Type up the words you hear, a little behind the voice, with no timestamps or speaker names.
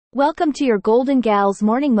Welcome to your Golden Gals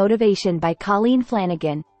Morning Motivation by Colleen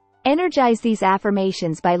Flanagan. Energize these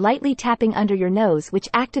affirmations by lightly tapping under your nose,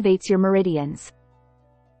 which activates your meridians.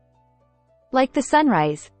 Like the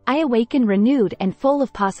sunrise, I awaken renewed and full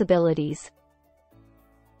of possibilities.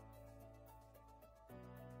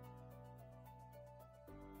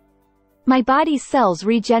 My body's cells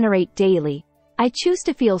regenerate daily. I choose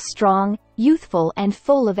to feel strong, youthful, and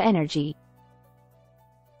full of energy.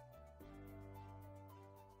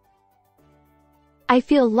 I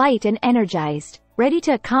feel light and energized, ready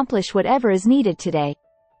to accomplish whatever is needed today.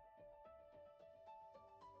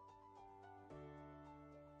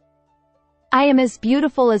 I am as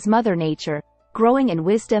beautiful as Mother Nature, growing in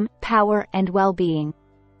wisdom, power, and well-being.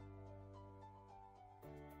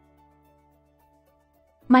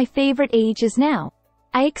 My favorite age is now.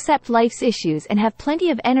 I accept life's issues and have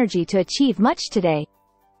plenty of energy to achieve much today.